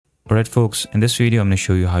Alright folks, in this video I'm going to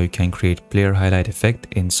show you how you can create player highlight effect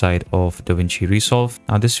inside of Davinci Resolve.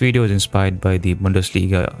 Now this video is inspired by the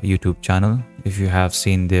Bundesliga YouTube channel. If you have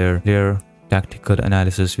seen their tactical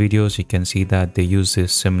analysis videos, you can see that they use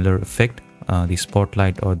this similar effect, the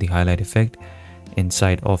spotlight or the highlight effect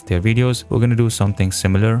inside of their videos. We're going to do something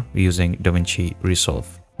similar using Davinci Resolve.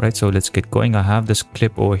 Right, so let's get going. I have this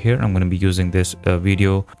clip over here. I'm going to be using this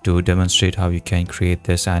video to demonstrate how you can create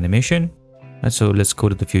this animation. Right, so let's go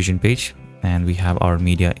to the Fusion page and we have our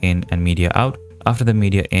media in and media out. After the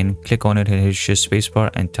media in, click on it and hit shift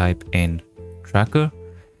spacebar and type in tracker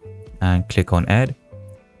and click on add.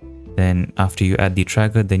 Then after you add the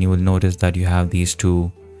tracker, then you will notice that you have these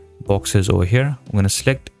two boxes over here. I'm going to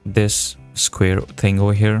select this square thing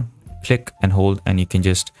over here, click and hold, and you can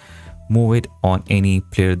just move it on any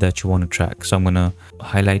player that you want to track. So I'm going to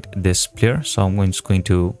highlight this player. So I'm just going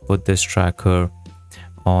to put this tracker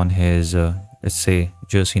on his let's say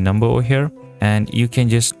jersey number over here, and you can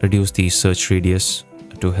just reduce the search radius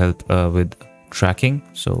to help with tracking.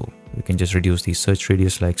 So you can just reduce the search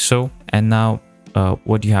radius like so. And now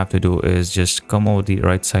what you have to do is just come over the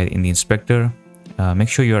right side in the inspector, make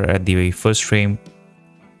sure you're at the very first frame.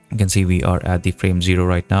 You can see we are at the frame 0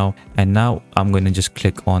 right now. And now I'm going to just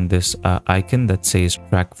click on this icon that says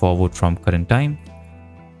track forward from current time.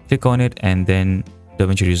 Click on it, and then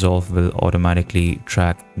Davinci Resolve will automatically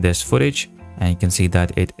track this footage, and you can see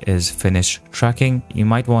that it is finished tracking. You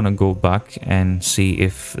might want to go back and see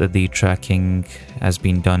if the tracking has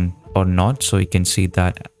been done or not. So you can see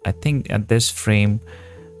that I think at this frame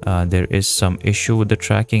there is some issue with the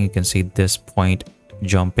tracking. You can see this point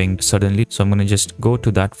jumping suddenly. So I'm going to just go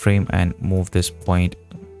to that frame and move this point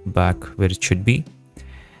back where it should be.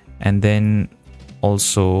 And then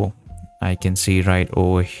also I can see right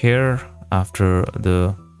over here, after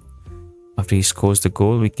he scores the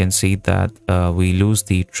goal, we can see that we lose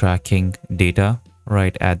the tracking data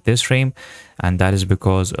right at this frame, and that is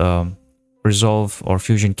because Resolve or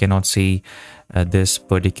Fusion cannot see this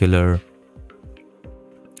particular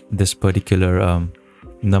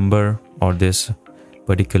number or this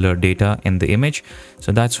particular data in the image.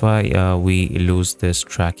 So that's why we lose this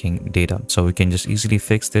tracking data. So we can just easily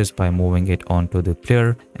fix this by moving it onto the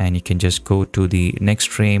player, and you can just go to the next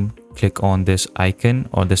frame, click on this icon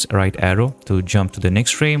or this right arrow to jump to the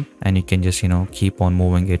next frame, and you can just keep on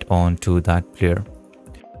moving it on to that player.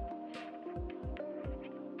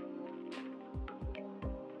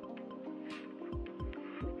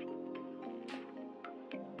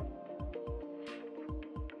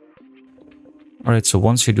 Alright, so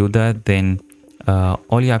once you do that, then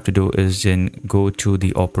all you have to do is then go to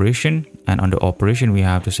the operation, and under operation we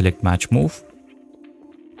have to select match move,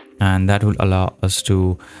 and that will allow us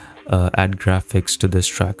to add graphics to this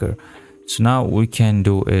tracker. So now we can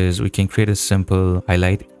do is we can create a simple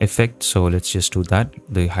highlight effect. So let's just do that,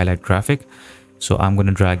 the highlight graphic. So I'm going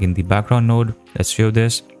to drag in the background node. Let's view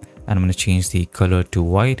this, and I'm going to change the color to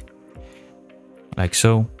white like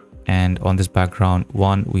so. And on this background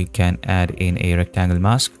one, we can add in a rectangle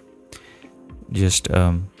mask. Just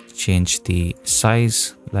change the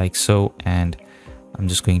size like so, and I'm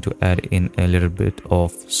just going to add in a little bit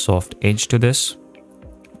of soft edge to this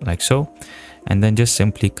like so, and then just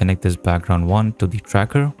simply connect this background one to the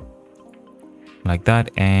tracker like that.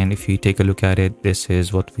 And if you take a look at it, this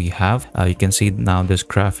is what we have. You can see now this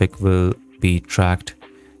graphic will be tracked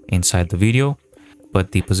inside the video,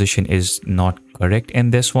 but the position is not correct in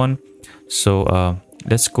this one. So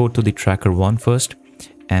let's go to the tracker one first,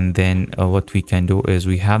 and then what we can do is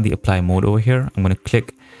we have the apply mode over here. I'm going to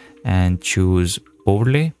click and choose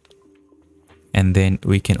overlay, and then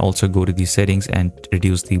we can also go to the settings and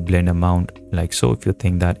reduce the blend amount like so. If you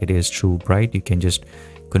think that it is too bright, you can just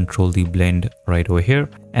control the blend right over here.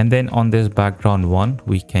 And then on this background one,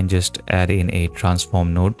 we can just add in a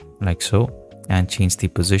transform node like so, and change the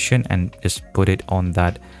position and just put it on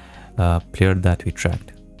that player that we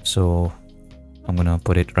tracked. So I'm gonna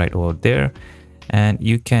put it right over there, and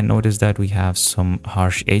you can notice that we have some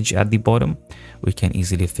harsh edge at the bottom. We can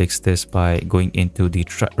easily fix this by going into the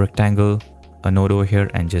rectangle node over here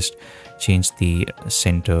and just change the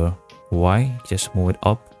center Y, just move it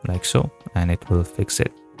up like so, and it will fix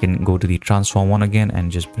it. You can go to the transform one again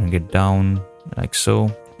and just bring it down like so.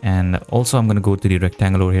 And also I'm going to go to the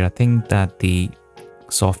rectangle over here. I think that the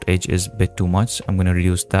soft edge is a bit too much. I'm going to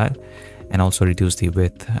reduce that, and also reduce the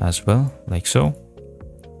width as well like so.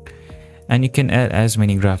 And you can add as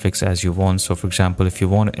many graphics as you want. So for example, if you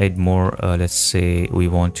want to add more, let's say we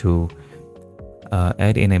want to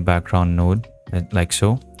add in a background node like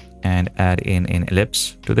so, and add in an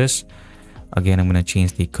ellipse to this. Again, I'm going to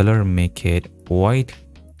change the color, make it white,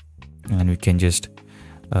 and we can just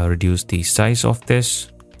reduce the size of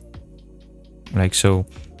this like so.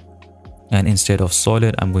 And instead of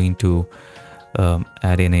solid, I'm going to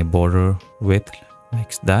add in a border width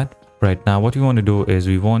like that. Right now, what we want to do is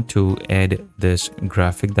we want to add this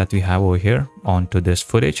graphic that we have over here onto this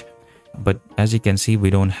footage. But as you can see, we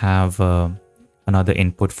don't have another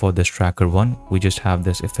input for this tracker one. We just have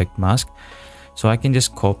this effect mask. So I can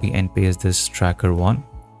just copy and paste this tracker one,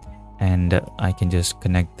 and I can just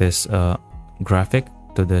connect this graphic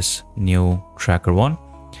to this new tracker one.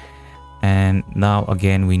 And now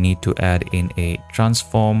again, we need to add in a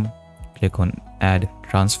transform. Click on add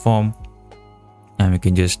transform, and we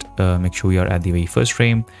can just make sure we are at the very first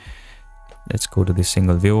frame. Let's go to the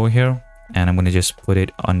single view over here, and I'm going to just put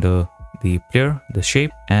it under the player, the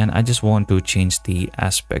shape, and I just want to change the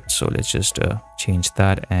aspect. So let's just change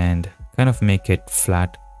that and kind of make it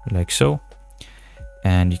flat like so.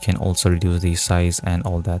 And you can also reduce the size and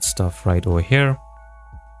all that stuff right over here.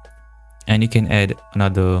 And you can add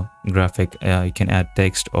another graphic, you can add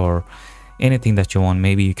text or anything that you want.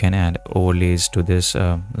 Maybe you can add overlays to this,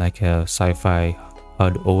 like a sci-fi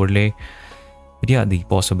HUD overlay. But yeah, the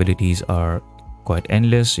possibilities are quite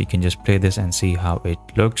endless. You can just play this and see how it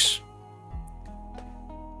looks.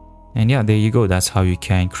 And yeah, there you go. That's how you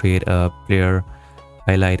can create a player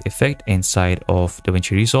highlight effect inside of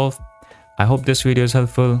Davinci Resolve. I hope this video is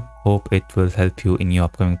helpful. Hope it will help you in your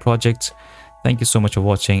upcoming projects. Thank you so much for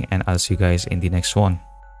watching, and I'll see you guys in the next one.